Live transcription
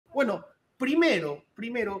Bueno, primero,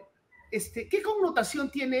 ¿qué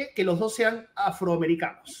connotación tiene que los dos sean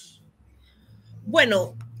afroamericanos?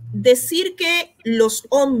 Bueno, decir que los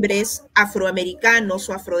hombres afroamericanos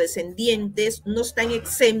o afrodescendientes no están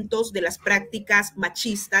exentos de las prácticas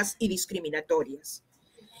machistas y discriminatorias.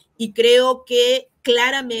 Y creo que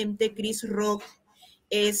claramente Chris Rock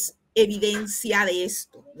es evidencia de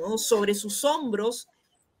esto, ¿no? Sobre sus hombros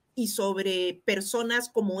y sobre personas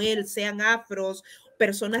como él, sean afros,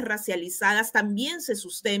 personas racializadas, también se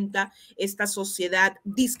sustenta esta sociedad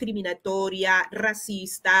discriminatoria,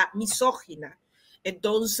 racista, misógina.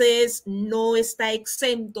 Entonces, no está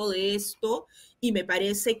exento de esto y me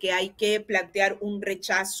parece que hay que plantear un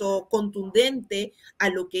rechazo contundente a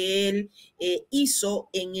lo que él hizo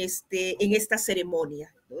en esta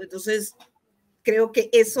ceremonia, ¿no? Entonces, creo que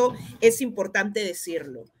eso es importante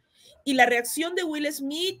decirlo. Y la reacción de Will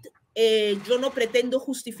Smith, yo no pretendo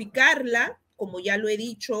justificarla, como ya lo he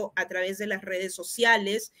dicho a través de las redes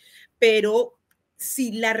sociales, pero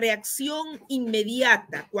si la reacción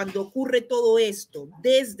inmediata cuando ocurre todo esto,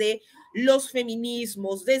 desde los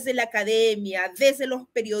feminismos, desde la academia, desde los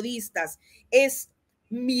periodistas, es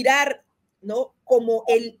mirar, ¿no?, como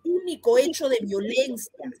el único hecho de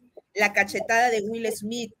violencia, la cachetada de Will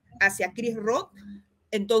Smith hacia Chris Rock,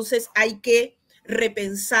 entonces hay que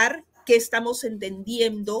repensar qué estamos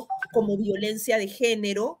entendiendo como violencia de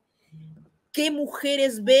género, qué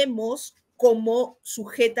mujeres vemos como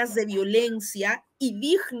sujetas de violencia y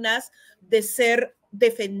dignas de ser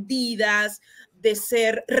defendidas, de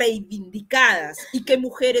ser reivindicadas, y qué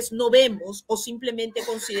mujeres no vemos o simplemente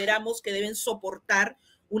consideramos que deben soportar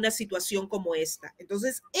una situación como esta.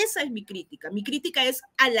 Entonces, esa es mi crítica. Mi crítica es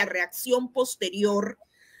a la reacción posterior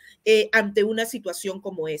ante una situación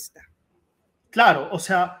como esta. Claro, o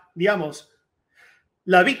sea, digamos,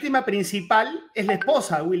 la víctima principal es la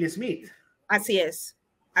esposa de Will Smith. Así es,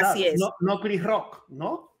 así Claro, es. no Chris Rock,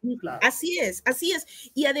 ¿no? Claro. Así es, así es.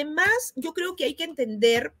 Y además, yo creo que hay que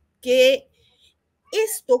entender que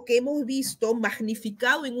esto que hemos visto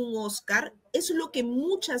magnificado en un Oscar es lo que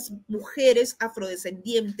muchas mujeres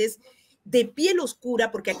afrodescendientes de piel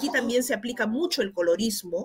oscura, porque aquí también se aplica mucho el colorismo,